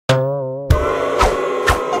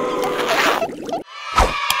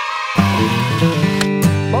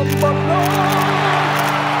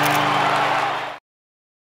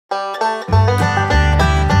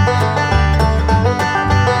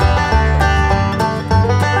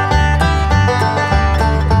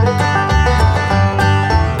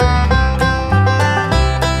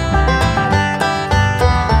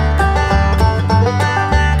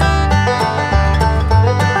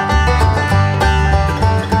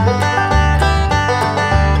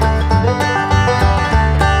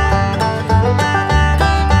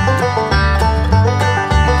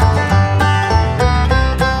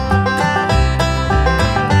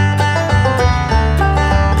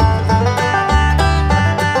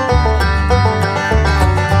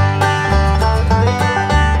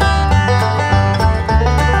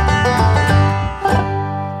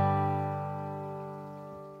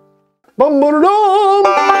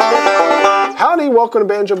welcome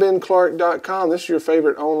to BanjoBenClark.com. This is your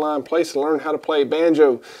favorite online place to learn how to play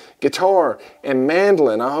banjo, guitar, and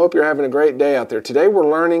mandolin. I hope you're having a great day out there. Today we're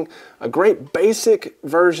learning a great basic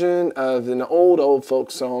version of an old folk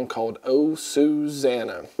song called Oh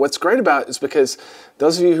Susanna. What's great about it is because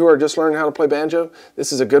those of you who are just learning how to play banjo,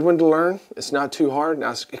 this is a good one to learn. It's not too hard, and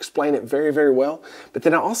I explain it very, very well. But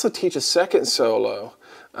then I also teach a second solo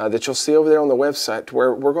that you'll see over there on the website,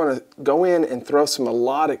 where we're going to go in and throw some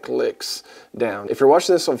melodic licks down. If you're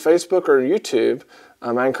watching this on Facebook or YouTube,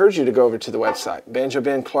 I encourage you to go over to the website,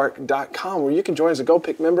 BanjoBenClark.com, where you can join as a Gold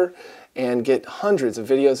Pick member and get hundreds of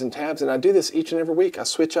videos and tabs. And I do this each and every week. I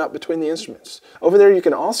switch out between the instruments. Over there you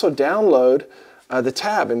can also download the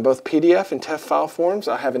tab in both PDF and TEF file forms.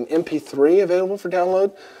 I have an MP3 available for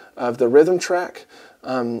download of the rhythm track,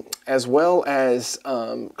 as well as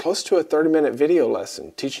close to a 30-minute video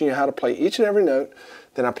lesson teaching you how to play each and every note.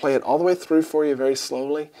 Then I play it all the way through for you very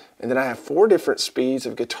slowly. And then I have 4 different speeds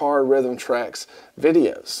of guitar rhythm tracks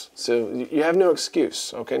videos. So you have no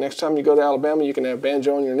excuse. Okay, next time you go to Alabama, you can have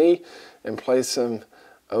banjo on your knee and play some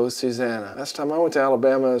Oh Susanna. Last time I went to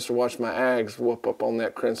Alabama is to watch my Ags whoop up on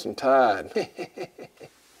that Crimson Tide.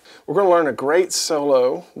 We're going to learn a great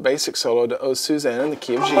solo, basic solo to Oh Susanna in the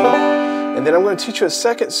key of G. And then I'm going to teach you a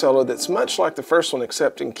second solo that's much like the first one,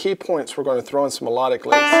 except in key points we're going to throw in some melodic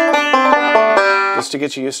licks, just to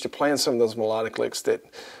get you used to playing some of those melodic licks that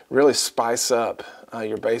really spice up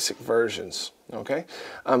your basic versions. Okay,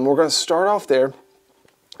 we're going to start off there,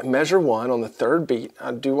 measure 1 on the 3rd beat.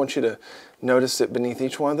 I do want you to notice that beneath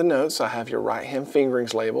each one of the notes I have your right hand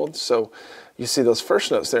fingerings labeled. So you see those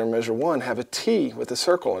first notes there in measure 1 have a T with a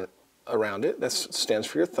circle around it. That stands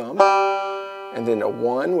for your thumb. And then a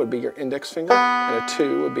 1 would be your index finger, and a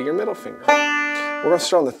 2 would be your middle finger. We're going to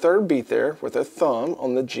start on the 3rd beat there with a thumb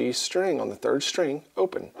on the G string, on the 3rd string,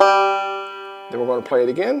 open. Then we're going to play it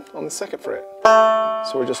again on the 2nd fret.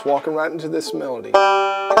 So we're just walking right into this melody.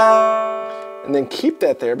 And then keep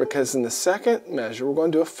that there, because in the 2nd measure we're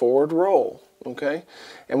going to do a forward roll, okay?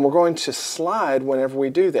 And we're going to slide whenever we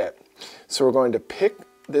do that. So we're going to pick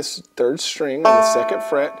this 3rd string on the 2nd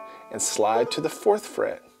fret and slide to the 4th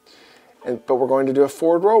fret. But we're going to do a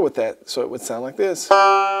forward roll with that, so it would sound like this. But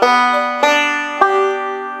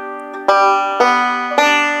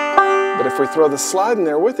if we throw the slide in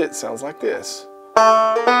there with it, it sounds like this.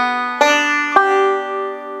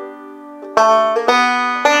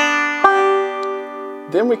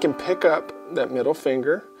 Then we can pick up that middle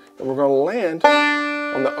finger, and we're going to land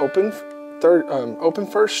on the open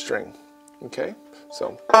 1st string. Okay,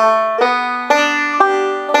 so.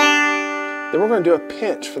 Then we're going to do a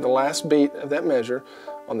pinch for the last beat of that measure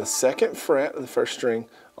on the 2nd fret of the 1st string,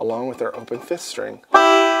 along with our open 5th string.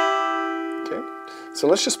 Okay, so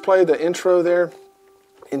let's just play the intro there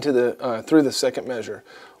into the through the 2nd measure.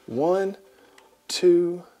 1,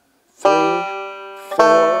 2, 3, 4.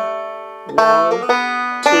 1,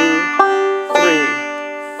 2, 3,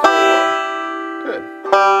 4. Good.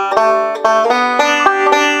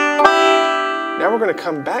 Now we're going to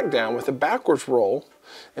come back down with a backwards roll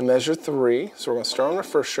in measure 3. So we're going to start on our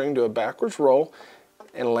 1st string, do a backwards roll,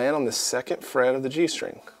 and land on the 2nd fret of the G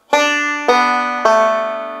string.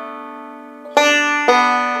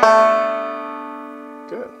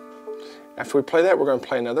 Good. After we play that, we're going to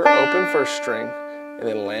play another open 1st string, and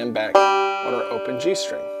then land back on our open G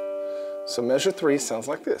string. So measure 3 sounds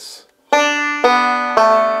like this.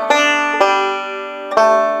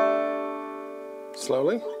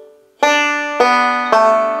 Slowly.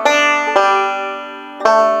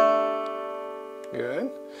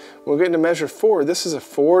 Good. We'll get into measure 4. This is a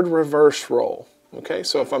forward reverse roll. Okay,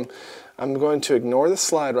 so if I'm going to ignore the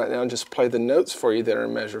slide right now and just play the notes for you that are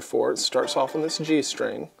in measure 4. It starts off on this G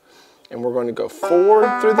string, and we're going to go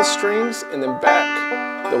forward through the strings and then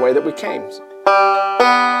back the way that we came.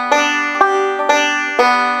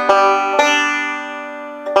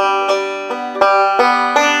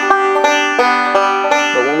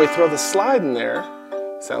 But when we throw the slide in there,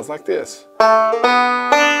 it sounds like this.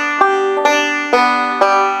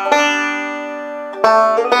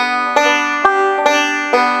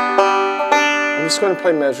 I'm just going to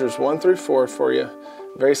play measures 1 through 4 for you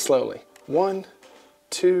very slowly. 1,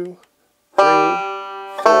 2, 3, 4.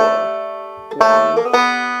 1, 2,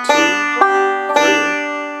 3,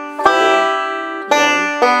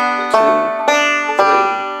 4.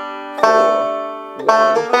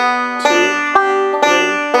 1, 2, 3,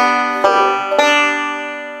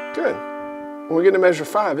 4. Good. When we get to measure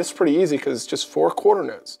 5, it's pretty easy because it's just 4 quarter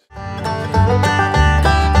notes.